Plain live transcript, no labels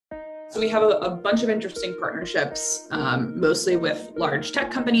So we have a bunch of interesting partnerships, mostly with large tech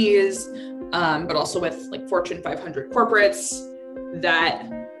companies, but also with like Fortune 500 corporates that,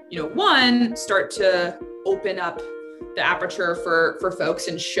 one, start to open up the aperture for folks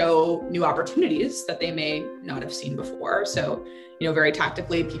and show new opportunities that they may not have seen before. So, very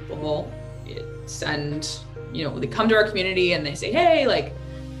tactically, people send, they come to our community and they say, hey,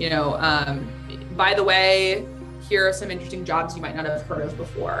 by the way, here are some interesting jobs you might not have heard of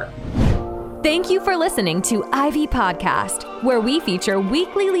before. Thank you for listening to Ivy Podcast, where we feature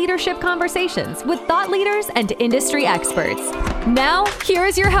weekly leadership conversations with thought leaders and industry experts. Now,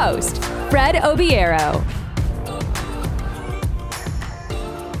 here's your host, Fred Obiero.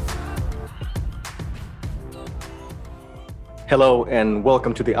 Hello, and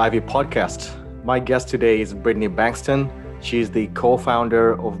welcome to the Ivy Podcast. My guest today is Brittany Bankston. She's the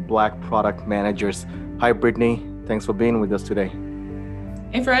co-founder of Black Product Managers. Hi, Brittany. Thanks for being with us today.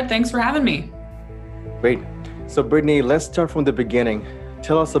 Hey, Fred. Thanks for having me. Great. So, Brittany, let's start from the beginning.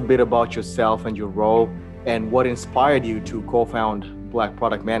 Tell us a bit about yourself and your role and what inspired you to co-found Black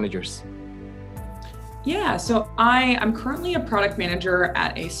Product Managers. Yeah, so I'm currently a product manager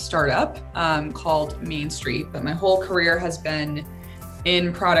at a startup called MainStreet, but my whole career has been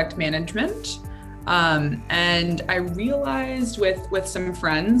in product management. And I realized with some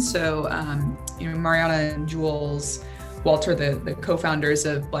friends, so Mariana and Jules, Walter, the co-founders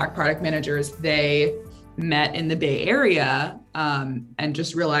of Black Product Managers, they met in the Bay Area and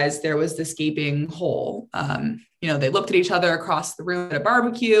just realized there was this gaping hole. They looked at each other across the room at a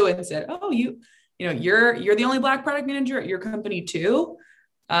barbecue and said, "Oh, you're the only Black product manager at your company too.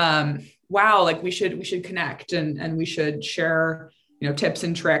 Wow, like we should connect and we should share tips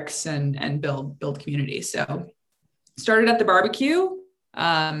and tricks and build community." So started at the barbecue.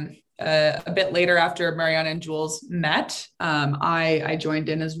 A bit later, after Mariana and Jules met, I joined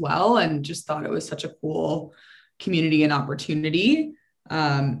in as well and just thought it was such a cool community and opportunity.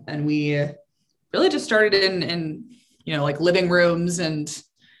 And we really just started in living rooms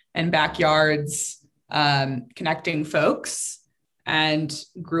and backyards, connecting folks, and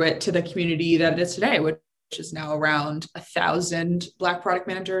grew it to the community that it is today, which is now around 1,000 Black product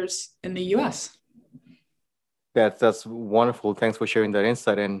managers in the US. That's wonderful. Thanks for sharing that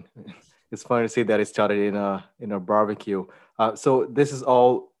insight. And it's funny to see that it started in a barbecue. So this is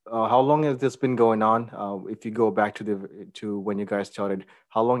all. How long has this been going on? If you go back to when you guys started,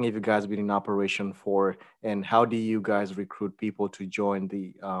 how long have you guys been in operation for? And how do you guys recruit people to join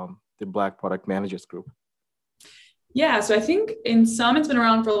the Black Product Managers group? Yeah, so I think in some it's been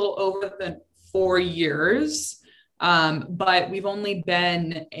around for a little over than 4 years. But we've only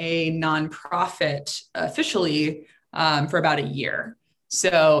been a nonprofit officially for about a year.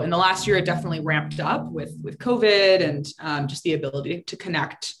 So in the last year, it definitely ramped up with COVID and just the ability to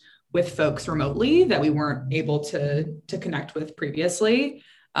connect with folks remotely that we weren't able to connect with previously.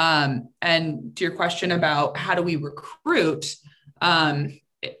 And to your question about how do we recruit,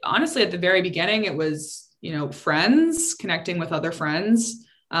 honestly, at the very beginning, it was friends connecting with other friends.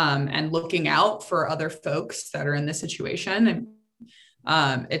 And looking out for other folks that are in this situation.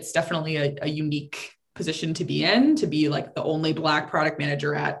 And it's definitely a unique position to be like the only Black product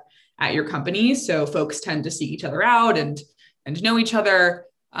manager at your company. So folks tend to see each other out and know each other.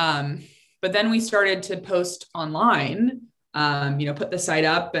 But then we started to post online, put the site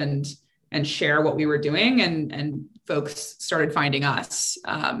up and share what we were doing, and folks started finding us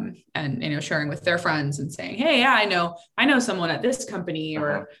and sharing with their friends and saying, "Hey, yeah, I know someone at this company,"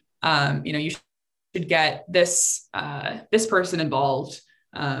 or you should get this person involved.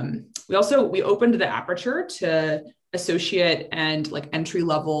 We opened the aperture to associate and like entry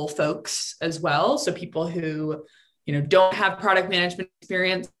level folks as well. So people who don't have product management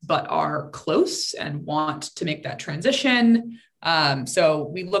experience but are close and want to make that transition. So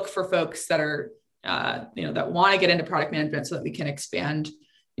we look for folks that are that want to get into product management so that we can expand,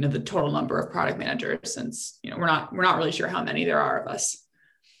 the total number of product managers, since, we're not really sure how many there are of us.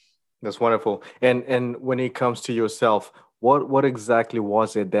 That's wonderful. And when it comes to yourself, what exactly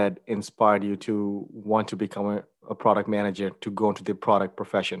was it that inspired you to want to become a product manager, to go into the product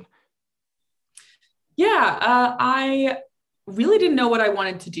profession? Yeah, I really didn't know what I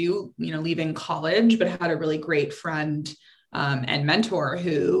wanted to do, leaving college, but had a really great friend and mentor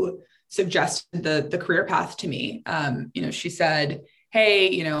who suggested the career path to me. She said, "Hey,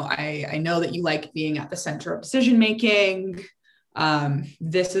 I know that you like being at the center of decision making.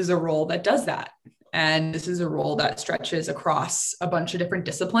 This is a role that does that. And this is a role that stretches across a bunch of different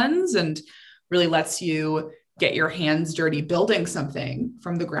disciplines and really lets you get your hands dirty building something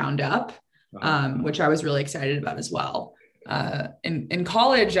from the ground up," which I was really excited about as well. In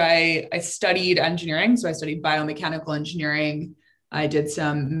college, I studied engineering. So I studied biomechanical engineering. I did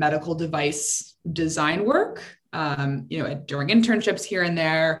some medical device design work, during internships here and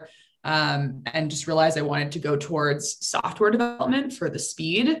there, and just realized I wanted to go towards software development for the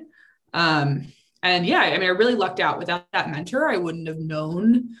speed. And yeah, I mean, I really lucked out. Without that mentor, I wouldn't have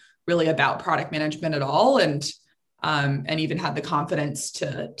known really about product management at all, and even had the confidence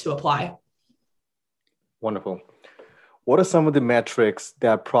to apply. Wonderful. What are some of the metrics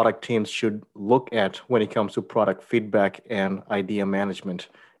that product teams should look at when it comes to product feedback and idea management?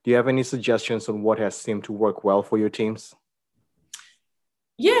 Do you have any suggestions on what has seemed to work well for your teams?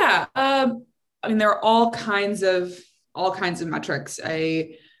 Yeah, I mean, there are all kinds of metrics.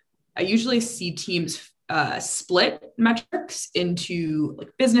 I usually see teams split metrics into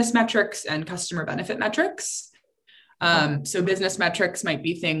like business metrics and customer benefit metrics. So business metrics might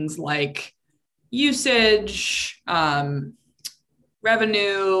be things like usage,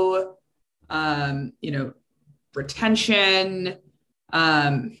 revenue, retention.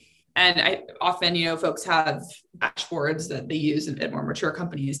 And I often, folks have dashboards that they use in more mature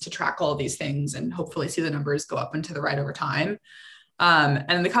companies to track all of these things and hopefully see the numbers go up and to the right over time.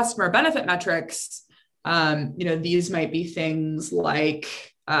 And the customer benefit metrics, these might be things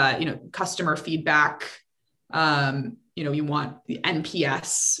like, customer feedback. You want the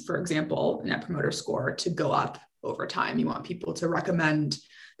NPS, for example, Net Promoter Score, to go up over time. You want people to recommend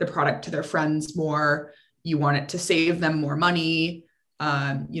the product to their friends more. You want it to save them more money.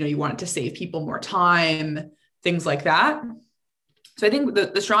 You want it to save people more time, things like that. So I think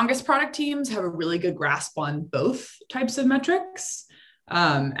the strongest product teams have a really good grasp on both types of metrics,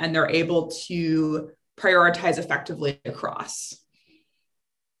 and they're able to prioritize effectively across.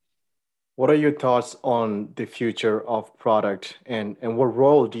 What are your thoughts on the future of product, and what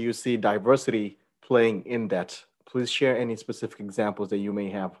role do you see diversity playing in that? Please share any specific examples that you may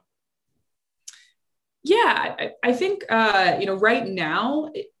have. Yeah, I think, right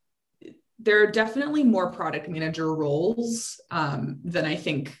now, there are definitely more product manager roles than I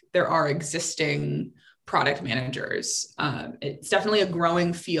think there are existing product managers. It's definitely a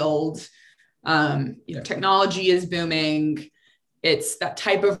growing field. Technology is booming. It's that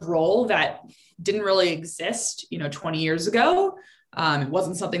type of role that didn't really exist, 20 years ago. It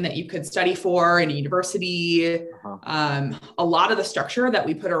wasn't something that you could study for in a university. A lot of the structure that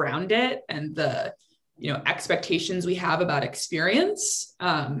we put around it and the expectations we have about experience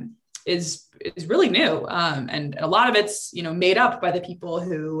is really new. And a lot of it's, made up by the people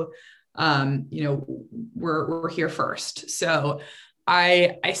who, were here first. So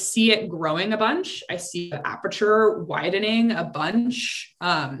I see it growing a bunch. I see the aperture widening a bunch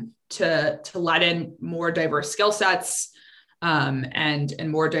to let in more diverse skill sets and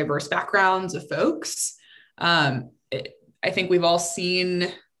more diverse backgrounds of folks. I think we've all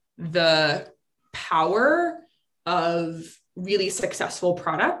seen the power of really successful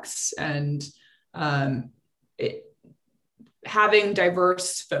products, and having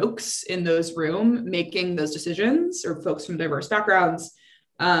diverse folks in those rooms making those decisions, or folks from diverse backgrounds,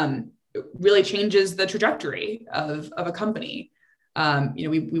 really changes the trajectory of a company.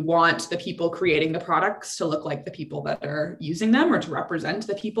 We want the people creating the products to look like the people that are using them, or to represent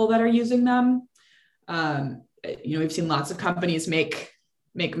the people that are using them. We've seen lots of companies make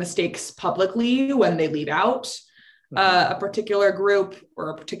mistakes publicly when they leave out a particular group or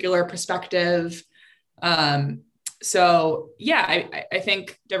a particular perspective. So yeah, I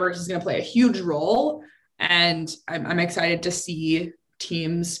think diversity is going to play a huge role, and I'm excited to see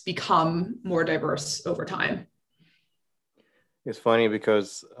teams become more diverse over time. It's funny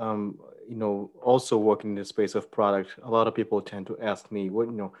because, also working in the space of product, a lot of people tend to ask me,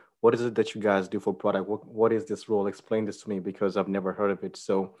 what is it that you guys do for product? What is this role? Explain this to me, because I've never heard of it.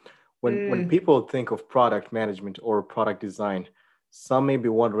 So when people think of product management or product design, some may be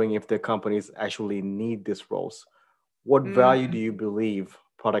wondering if their companies actually need these roles. What value do you believe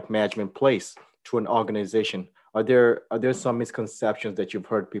product management plays to an organization? Are there some misconceptions that you've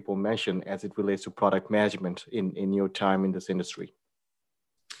heard people mention as it relates to product management in your time in this industry?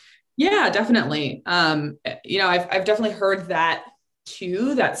 Yeah, definitely. I've definitely heard that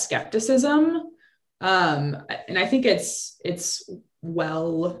too, that skepticism. And I think it's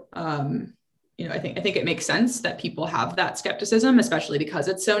well, I think it makes sense that people have that skepticism, especially because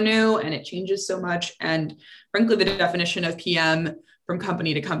it's so new and it changes so much. And frankly, the definition of PM from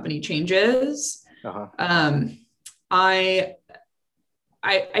company to company changes. I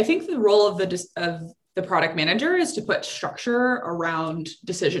think the role of the product manager is to put structure around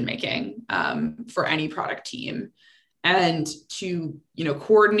decision making for any product team, and to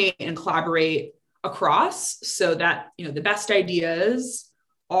coordinate and collaborate across so that, the best ideas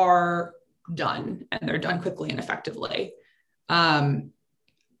are done and they're done quickly and effectively.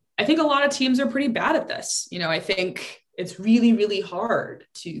 I think a lot of teams are pretty bad at this. I think it's really, really hard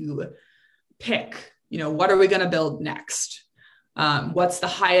to pick, what are we going to build next? What's the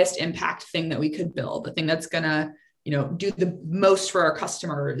highest impact thing that we could build, the thing that's going to, do the most for our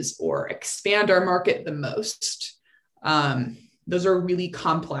customers or expand our market the most. Those are really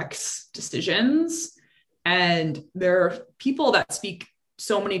complex decisions. And there are people that speak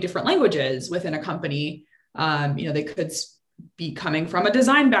so many different languages within a company. They could be coming from a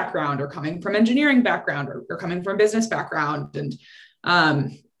design background or coming from engineering background or coming from business background.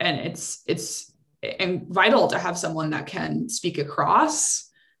 And it's vital to have someone that can speak across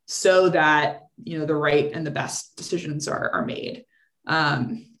so that, the right and the best decisions are made.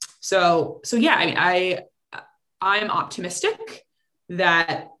 So yeah, I'm optimistic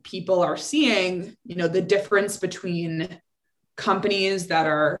that people are seeing, the difference between companies that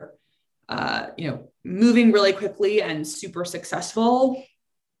are, moving really quickly and super successful,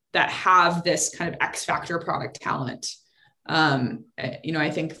 that have this kind of X factor product talent.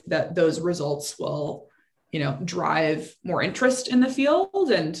 I think that those results will, drive more interest in the field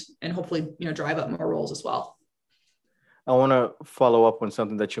and hopefully, drive up more roles as well. I want to follow up on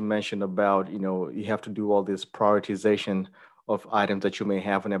something that you mentioned about, you have to do all this prioritization of items that you may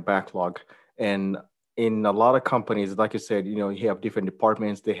have in a backlog. And in a lot of companies, like you said, you have different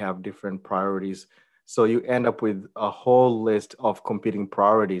departments, they have different priorities. So you end up with a whole list of competing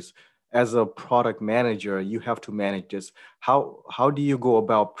priorities. As a product manager, you have to manage this. How do you go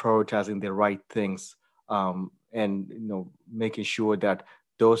about prioritizing the right things and making sure that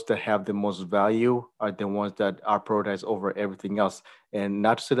those that have the most value are the ones that are prioritized over everything else? And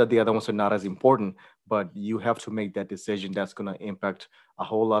not to say that the other ones are not as important, but you have to make that decision that's going to impact a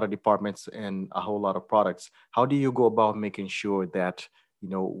whole lot of departments and a whole lot of products. How do you go about making sure that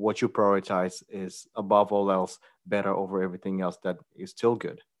what you prioritize is above all else better over everything else that is still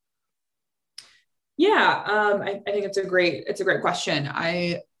good? Yeah, I think it's a great question.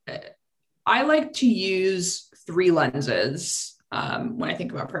 I like to use 3 lenses when I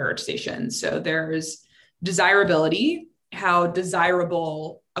think about prioritization. So there's desirability, how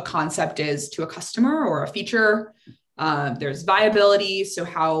desirable a concept is to a customer or a feature. There's viability, so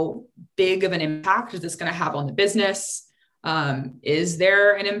how big of an impact is this going to have on the business? Is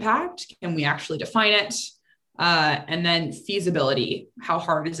there an impact? Can we actually define it? And then feasibility, how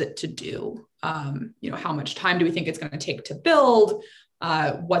hard is it to do? How much time do we think it's going to take to build?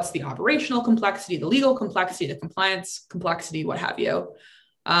 What's the operational complexity, the legal complexity, the compliance complexity, what have you?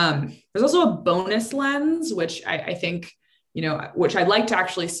 There's also a bonus lens, which I think, which I'd like to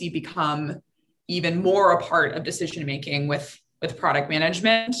actually see become even more a part of decision-making with product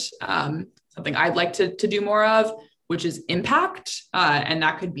management. Something I'd like to do more of, which is impact. And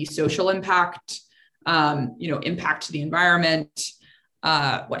that could be social impact, impact to the environment,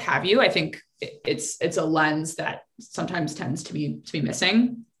 what have you. I think it's a lens that sometimes tends to be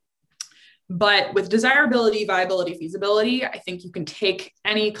missing. But with desirability, viability, feasibility, I think you can take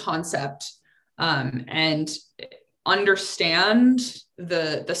any concept and understand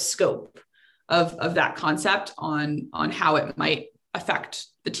the scope of that concept on how it might affect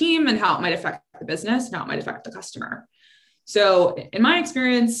the team and how it might affect the business and how it might affect the customer. So in my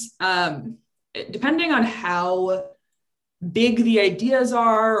experience, depending on how big the ideas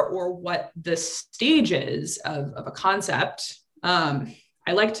are or what the stage is of a concept, I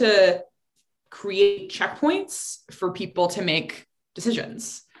like to create checkpoints for people to make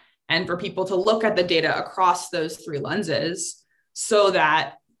decisions and for people to look at the data across those 3 lenses so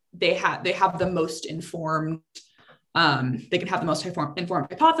that they have the most informed, they can have the most informed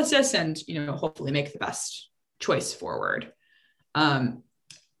hypothesis and, hopefully make the best choice forward.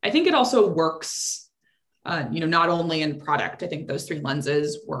 I think it also works, not only in product. I think those 3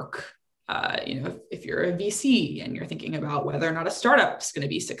 lenses work, if you're a VC and you're thinking about whether or not a startup is going to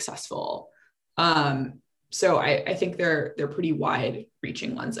be successful. So I think they're pretty wide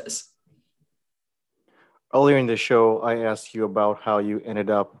reaching lenses. Earlier in the show, I asked you about how you ended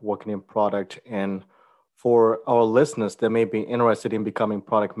up working in product. And for our listeners that may be interested in becoming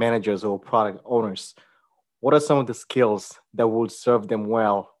product managers or product owners, what are some of the skills that would serve them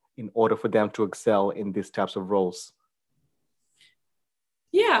well in order for them to excel in these types of roles?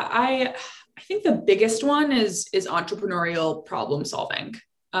 Yeah, I think the biggest one is entrepreneurial problem solving.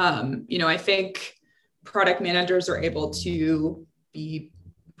 I think product managers are able to be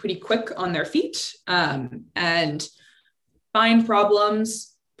pretty quick on their feet and find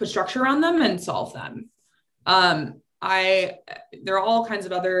problems, put structure around them, and solve them. There are all kinds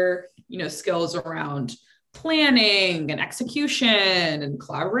of other skills around planning and execution and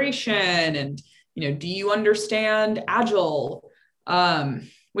collaboration. And, do you understand Agile?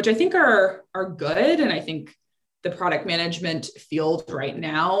 Which I think are good. And I think the product management field right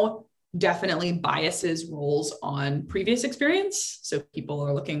now definitely biases roles on previous experience. So people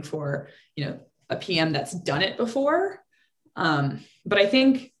are looking for, a PM that's done it before. But I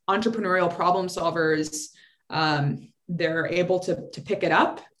think entrepreneurial problem solvers, they're able to pick it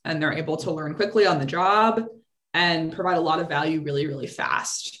up, and they're able to learn quickly on the job and provide a lot of value really, really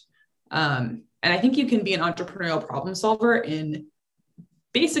fast. And I think you can be an entrepreneurial problem solver in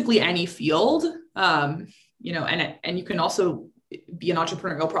basically any field, and you can also be an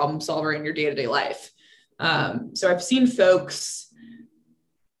entrepreneurial problem solver in your day-to-day life. So I've seen folks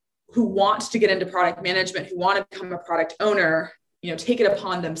who want to get into product management, who want to become a product owner, take it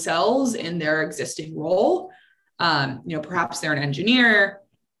upon themselves in their existing role. Perhaps they're an engineer,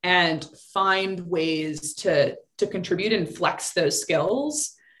 and find ways to contribute and flex those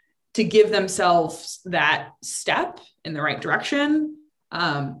skills to give themselves that step in the right direction,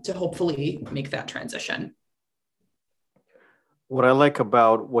 to hopefully make that transition. What I like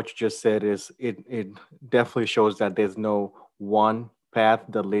about what you just said is it definitely shows that there's no one path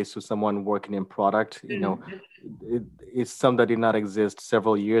that leads to someone working in product. It's something that did not exist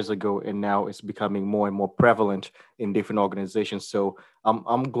several years ago, and now it's becoming more and more prevalent in different organizations. So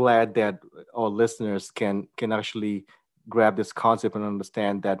I'm glad that our listeners can actually grab this concept and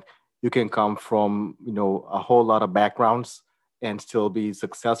understand that you can come from a whole lot of backgrounds and still be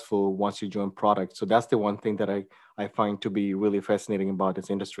successful once you join product. So that's the one thing that I find to be really fascinating about this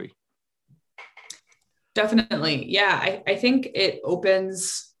industry. Definitely. Yeah. I think it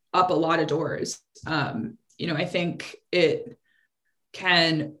opens up a lot of doors. I think it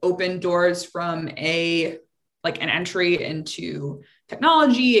can open doors from an entry into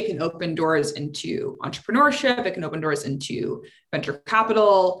technology. It can open doors into entrepreneurship. It can open doors into venture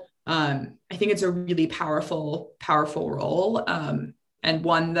capital. I think it's a really powerful role, and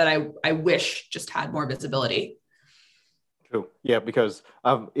one that I wish just had more visibility. True. Yeah, because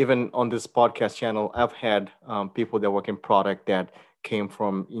even on this podcast channel, I've had people that work in product that came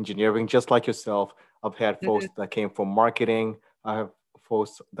from engineering, just like yourself. I've had folks that came from marketing. I have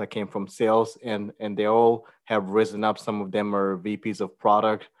folks that came from sales, and they all have risen up. Some of them are VPs of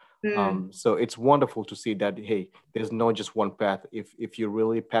product. So it's wonderful to see that, hey, there's no just one path. If you're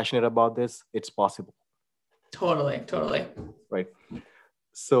really passionate about this, it's possible. Totally. Right.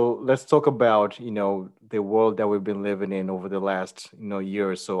 So let's talk about, the world that we've been living in over the last, year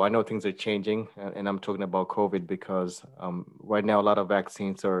or so. I know things are changing, and I'm talking about COVID because right now a lot of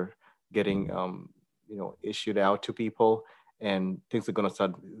vaccines are getting, issued out to people, and things are going to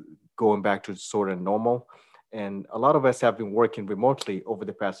start going back to sort of normal. And a lot of us have been working remotely over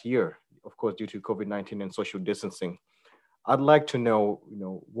the past year, of course, due to COVID-19 and social distancing. I'd like to know,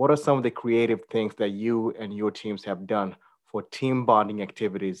 what are some of the creative things that you and your teams have done for team bonding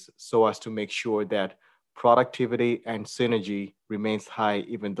activities so as to make sure that productivity and synergy remains high,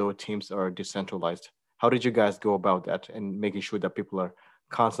 even though teams are decentralized? How did you guys go about that and making sure that people are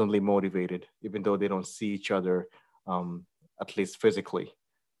constantly motivated, even though they don't see each other, at least physically?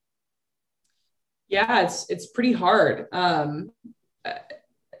 Yeah, it's pretty hard. There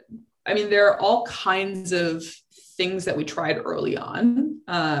are all kinds of things that we tried early on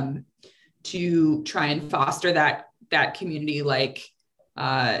to try and foster that community. We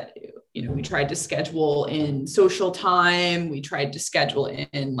tried to schedule in social time. We tried to schedule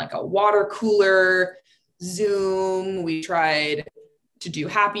in like a water cooler Zoom. We tried to do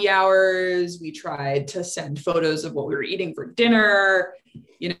happy hours. We tried to send photos of what we were eating for dinner.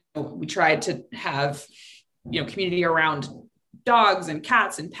 We tried to have, community around dogs and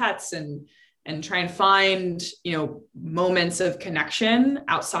cats and pets, and try and find, moments of connection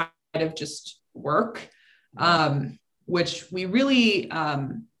outside of just work, which we really,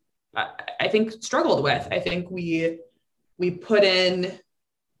 I think, struggled with. I think we put in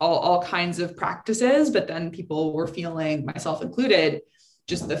all kinds of practices, but then people were feeling, myself included,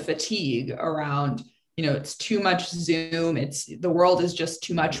 just the fatigue around, it's too much Zoom. The world is just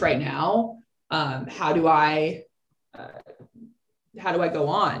too much right now. How do I go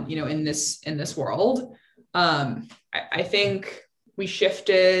on, in this world? I think we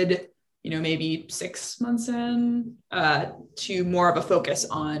shifted, maybe 6 months in, to more of a focus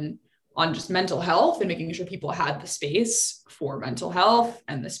on just mental health and making sure people had the space for mental health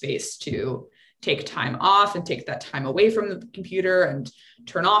and the space to take time off and take that time away from the computer and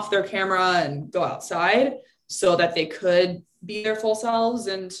turn off their camera and go outside so that they could be their full selves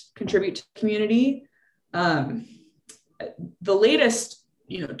and contribute to the community. The latest,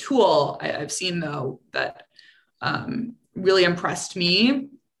 tool I've seen though that really impressed me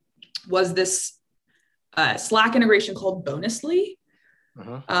was this Slack integration called Bonusly.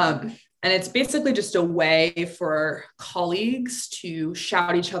 And it's basically just a way for colleagues to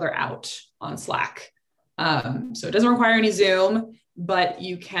shout each other out on Slack. So it doesn't require any Zoom, but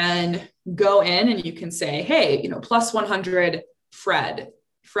you can go in and you can say, hey, plus 100 Fred.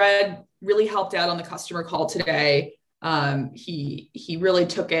 Fred really helped out on the customer call today. He really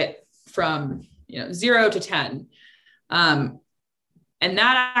took it from 0 to 10. And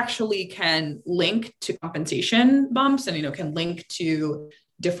that actually can link to compensation bumps and, can link to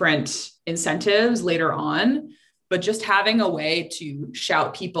different incentives later on. But just having a way to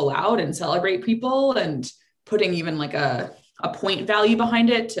shout people out and celebrate people and putting even like a point value behind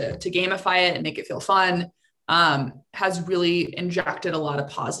it to gamify it and make it feel fun has really injected a lot of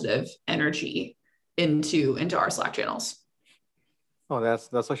positive energy into our Slack channels. Oh,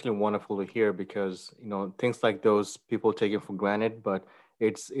 that's actually wonderful to hear because things like those people take it for granted, but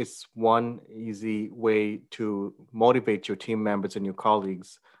it's one easy way to motivate your team members and your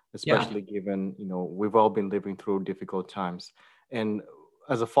colleagues, especially given we've all been living through difficult times. And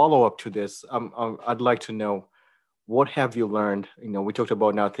as a follow-up to this, I'd like to know, what have you learned? We talked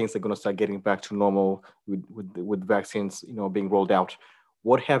about now things are going to start getting back to normal with vaccines being rolled out.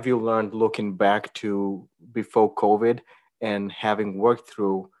 What have you learned looking back to before COVID and having worked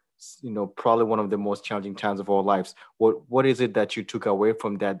through probably one of the most challenging times of our lives? What is it that you took away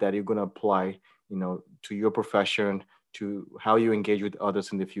from that you're going to apply to your profession, to how you engage with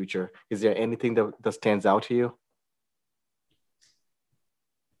others in the future? Is there anything that stands out to you?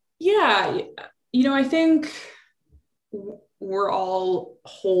 Yeah, I think we're all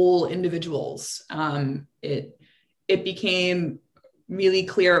whole individuals. It became really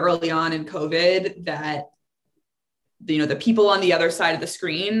clear early on in COVID that the people on the other side of the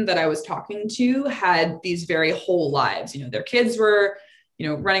screen that I was talking to had these very whole lives. Their kids were,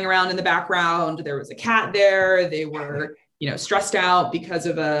 running around in the background. There was a cat there. They were, stressed out because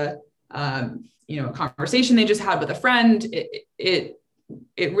of a conversation they just had with a friend. It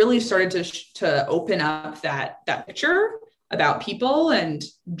really started to open up that picture about people and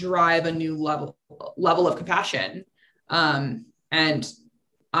drive a new level of compassion. And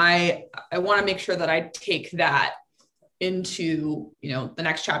I want to make sure that I take that into, the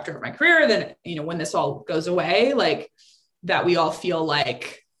next chapter of my career, then, when this all goes away, like that we all feel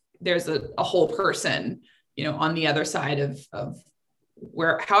like there's a whole person, on the other side of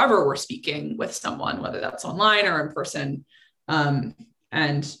however we're speaking with someone, whether that's online or in person. And,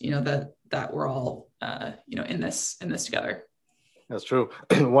 that we're all, in this together. That's true.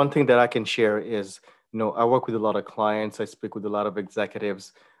 One thing that I can share is, I work with a lot of clients. I speak with a lot of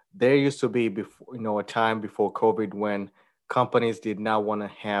executives. There used to be a time before COVID when companies did not want to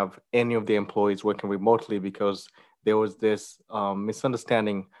have any of the employees working remotely because there was this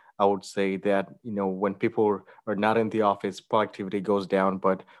misunderstanding, I would say, that, when people are not in the office, productivity goes down.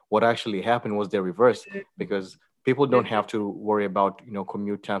 But what actually happened was the reverse, because people don't have to worry about,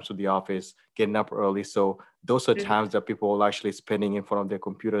 commute times to the office, getting up early. So those are times that people are actually spending in front of their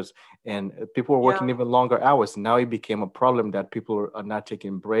computers, and people are working even longer hours. Now it became a problem that people are not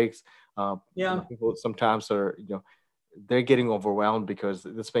taking breaks. People sometimes are, they're getting overwhelmed because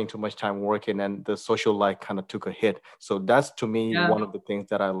they're spending too much time working and the social life kind of took a hit. So that's, to me, one of the things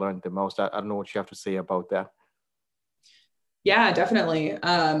that I learned the most. I don't know what you have to say about that. Yeah, definitely.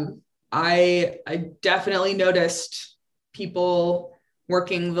 I definitely noticed people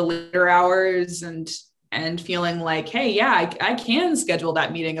working the later hours and feeling like, hey, yeah, I can schedule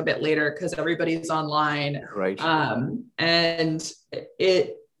that meeting a bit later because everybody's online. Right. And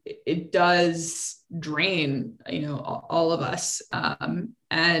it does drain, all of us.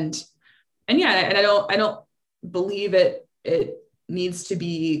 And I don't believe it needs to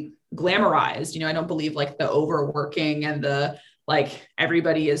be glamorized. I don't believe like the overworking and the like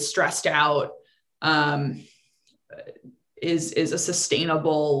everybody is stressed out is a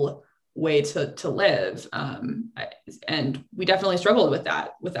sustainable way to live. And we definitely struggled with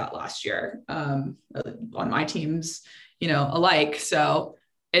that last year on my teams, alike. So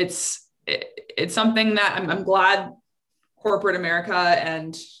it's something that I'm glad corporate America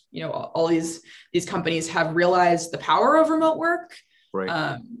and, all these companies have realized the power of remote work. Right.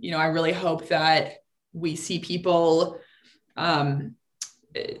 I really hope that we see people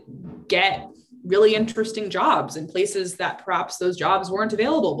get really interesting jobs in places that perhaps those jobs weren't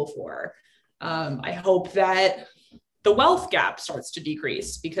available before. I hope that the wealth gap starts to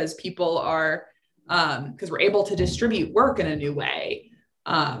decrease because people are, because we're able to distribute work in a new way.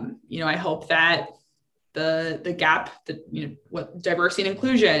 I hope that the gap, what diversity and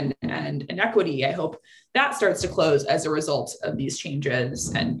inclusion and equity, I hope that starts to close as a result of these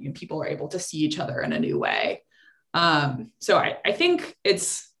changes, and people are able to see each other in a new way. So I think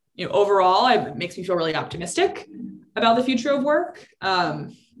it's, overall, it makes me feel really optimistic about the future of work.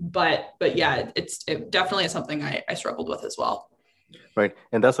 But yeah, it definitely is something I struggled with as well. Right.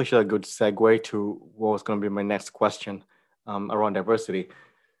 And that's actually a good segue to what was going to be my next question around diversity.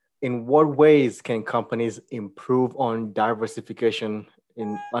 In what ways can companies improve on diversification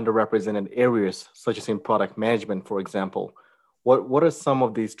in underrepresented areas, such as in product management, for example? What are some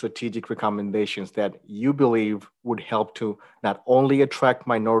of these strategic recommendations that you believe would help to not only attract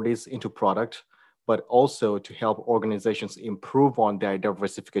minorities into product, but also to help organizations improve on their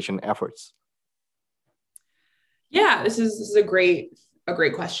diversification efforts? Yeah, this is a great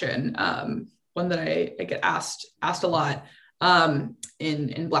question. One that I get asked a lot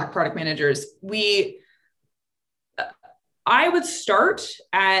in Black product managers. I would start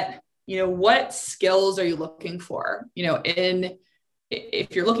at, what skills are you looking for?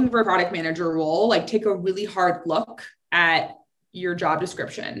 If you're looking for a product manager role, like take a really hard look at your job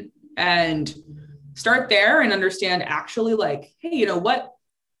description and start there and understand actually like, hey,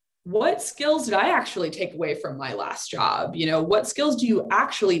 what skills did I actually take away from my last job? What skills do you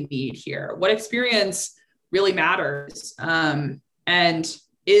actually need here? What experience really matters? And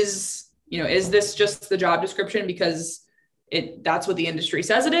is this just the job description because that's what the industry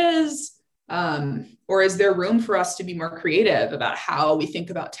says it is? Or is there room for us to be more creative about how we think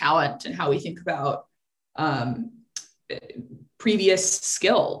about talent and how we think about previous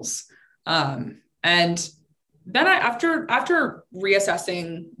skills? And then after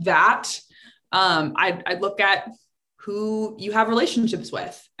reassessing that, I'd look at who you have relationships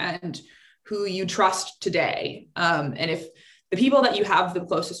with and who you trust today. And if the people that you have the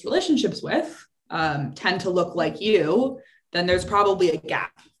closest relationships with tend to look like you, then there's probably a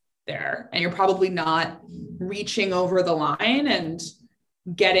gap there. And you're probably not reaching over the line and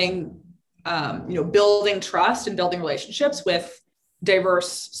getting, building trust and building relationships with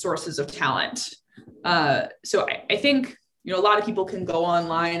diverse sources of talent. So I think, a lot of people can go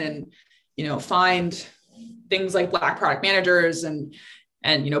online and, find things like Black product managers and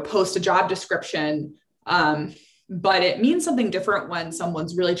post a job description. But it means something different when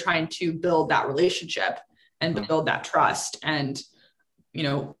someone's really trying to build that relationship and build that trust and,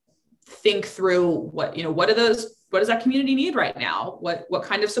 think through what does that community need right now? What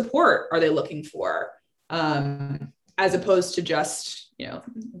kind of support are they looking for? As opposed to just,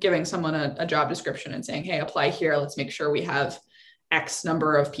 giving someone a job description and saying, hey, apply here. Let's make sure we have X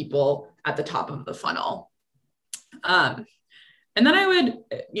number of people at the top of the funnel. And then I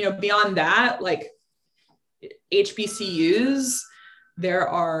would, beyond that, like HBCUs, there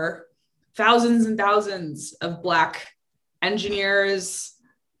are thousands and thousands of Black engineers,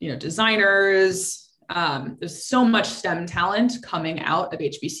 designers. There's so much STEM talent coming out of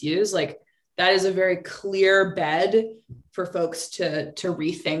HBCUs. Like that is a very clear bed for folks to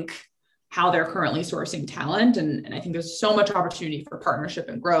rethink how they're currently sourcing talent. And I think there's so much opportunity for partnership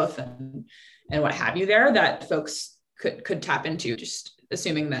and growth and what have you there that folks could tap into, just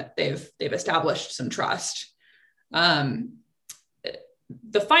assuming that they've established some trust. The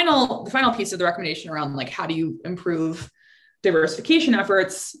final piece of the recommendation around like, how do you improve diversification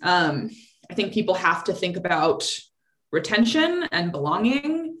efforts? I think people have to think about retention and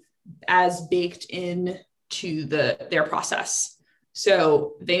belonging as baked in to their process.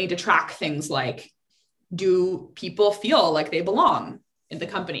 So they need to track things like, do people feel like they belong in the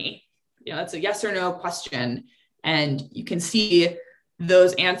company? That's a yes or no question. And you can see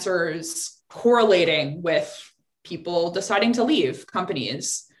those answers correlating with people deciding to leave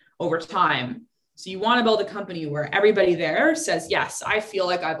companies over time. So you want to build a company where everybody there says, yes, I feel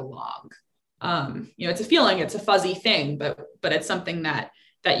like I belong. It's a feeling, it's a fuzzy thing, but it's something that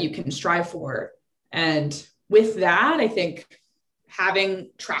you can strive for. And with that, I think having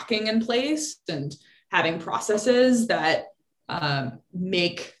tracking in place and having processes that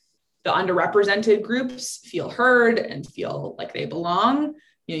make the underrepresented groups feel heard and feel like they belong,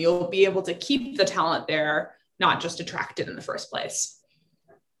 you'll be able to keep the talent there, not just attract it in the first place.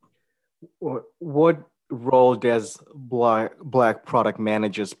 What role does Black product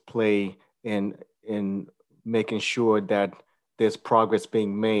managers play in making sure that there's progress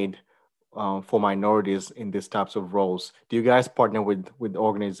being made for minorities in these types of roles? Do you guys partner with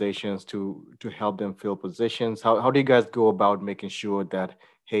organizations to help them fill positions? How do you guys go about making sure that,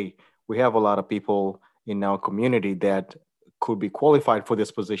 hey, we have a lot of people in our community that could be qualified for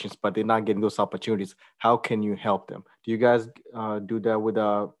these positions, but they're not getting those opportunities? How can you help them? Do you guys do that with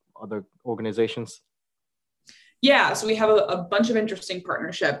other organizations? Yeah, so we have a bunch of interesting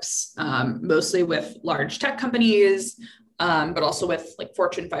partnerships, mostly with large tech companies, but also with like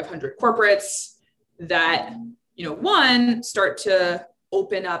Fortune 500 corporates that, one, start to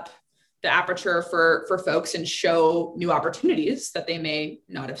open up the aperture for folks and show new opportunities that they may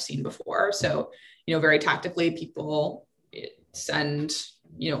not have seen before. So, very tactically, people send,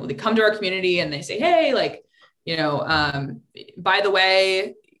 they come to our community and they say, hey, like, by the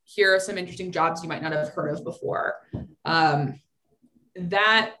way, here are some interesting jobs you might not have heard of before.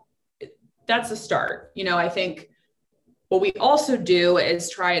 That's a start. I think what we also do is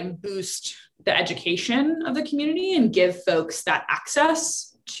try and boost the education of the community and give folks that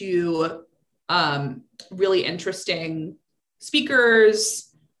access to really interesting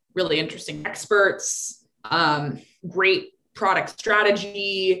speakers, really interesting experts, great product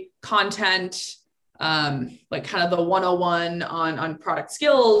strategy, content, like kind of the 101 on product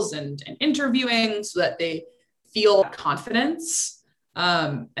skills and interviewing, so that they feel confidence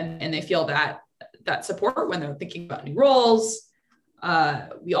and they feel that support when they're thinking about new roles.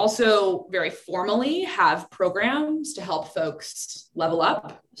 We also very formally have programs to help folks level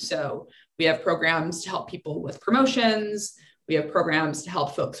up. So we have programs to help people with promotions. We have programs to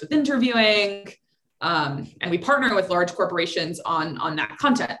help folks with interviewing. And we partner with large corporations on that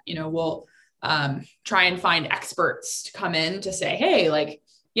content. We'll try and find experts to come in to say, hey, like,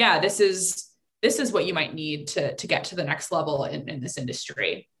 yeah, this is what you might need to get to the next level in this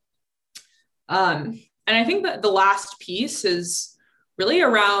industry. And I think that the last piece is really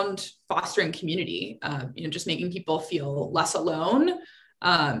around fostering community, just making people feel less alone.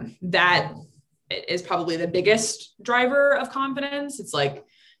 That is probably the biggest driver of confidence.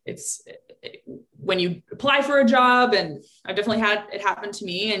 It's when you apply for a job, and I've definitely had it happen to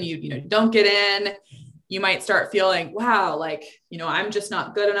me, and you don't get in, you might start feeling, wow, like, I'm just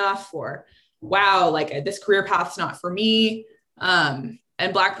not good enough, or wow, like this career path's not for me.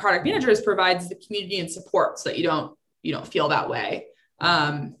 And Black Product Managers provides the community and support so that you don't feel that way.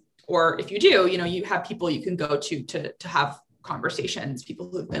 Or if you do, you have people you can go to have conversations, people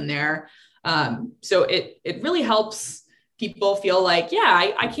who've been there. So it really helps people feel like,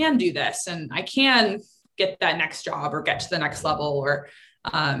 yeah, I can do this, and I can get that next job or get to the next level, or,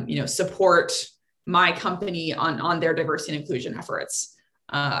 support my company on their diversity and inclusion efforts.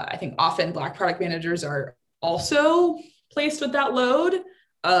 I think often Black product managers are also placed with that load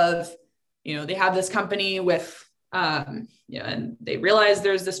of, they have this company with, and they realize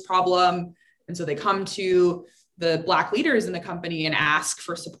there's this problem. And so they come to the Black leaders in the company and ask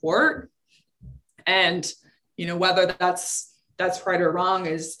for support. And, whether that's right or wrong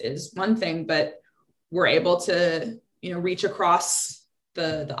is one thing, but we're able to, reach across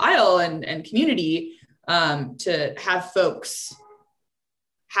the aisle and community to have folks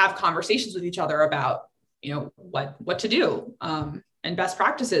have conversations with each other about, what to do, and best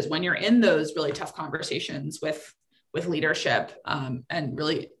practices when you're in those really tough conversations with leadership, and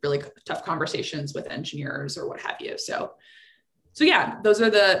really, really tough conversations with engineers or what have you. So yeah, those are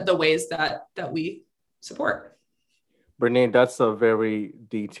the ways that we support. Brittany, that's a very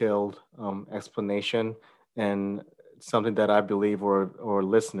detailed explanation, and something that I believe our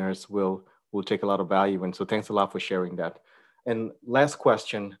listeners will take a lot of value in. So thanks a lot for sharing that. And last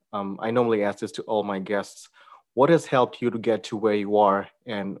question, I normally ask this to all my guests. What has helped you to get to where you are,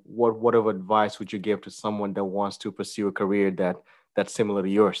 and what of advice would you give to someone that wants to pursue a career that's similar to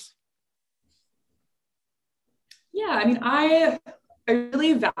yours? Yeah, I mean, I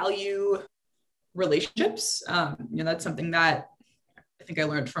really value relationships. That's something that I think I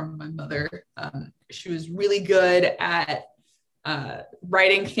learned from my mother. She was really good at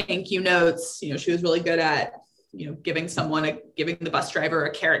writing thank you notes. She was really good at, giving the bus driver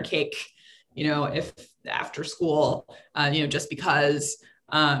a carrot cake, if after school, just because.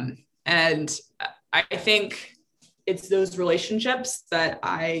 And I think it's those relationships that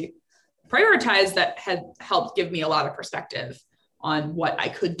I prioritize that had helped give me a lot of perspective on what I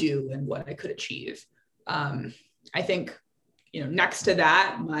could do and what I could achieve. I think, next to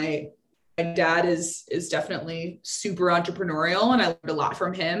that, my dad is definitely super entrepreneurial, and I learned a lot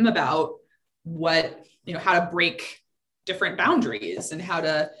from him about how to break different boundaries and how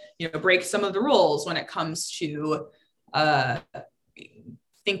to, break some of the rules when it comes to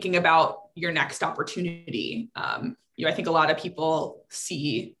thinking about your next opportunity. I think a lot of people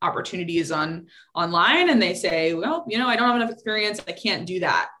see opportunities online and they say, well, I don't have enough experience, I can't do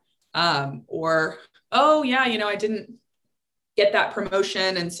that. Or, oh yeah, I didn't get that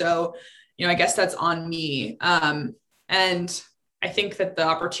promotion, and so, I guess that's on me. And I think that the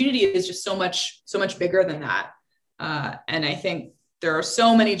opportunity is just so much bigger than that. And I think there are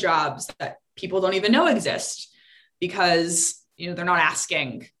so many jobs that people don't even know exist. because, they're not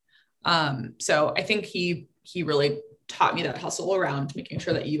asking. So I think he really taught me that hustle around making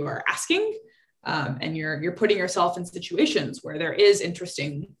sure that you are asking, and you're putting yourself in situations where there is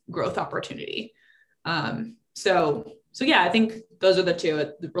interesting growth opportunity. So yeah, I think those are the two,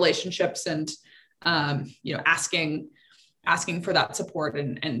 the relationships and, asking for that support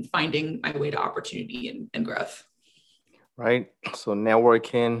and finding my way to opportunity and growth. Right. So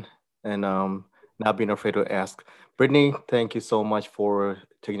networking and not being afraid to ask. Brittany, thank you so much for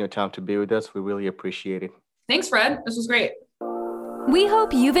taking your time to be with us. We really appreciate it. Thanks, Fred. This was great. We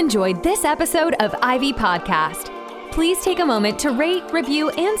hope you've enjoyed this episode of Ivy Podcast. Please take a moment to rate, review,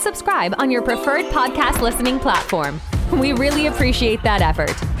 and subscribe on your preferred podcast listening platform. We really appreciate that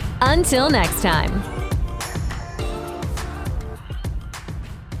effort. Until next time.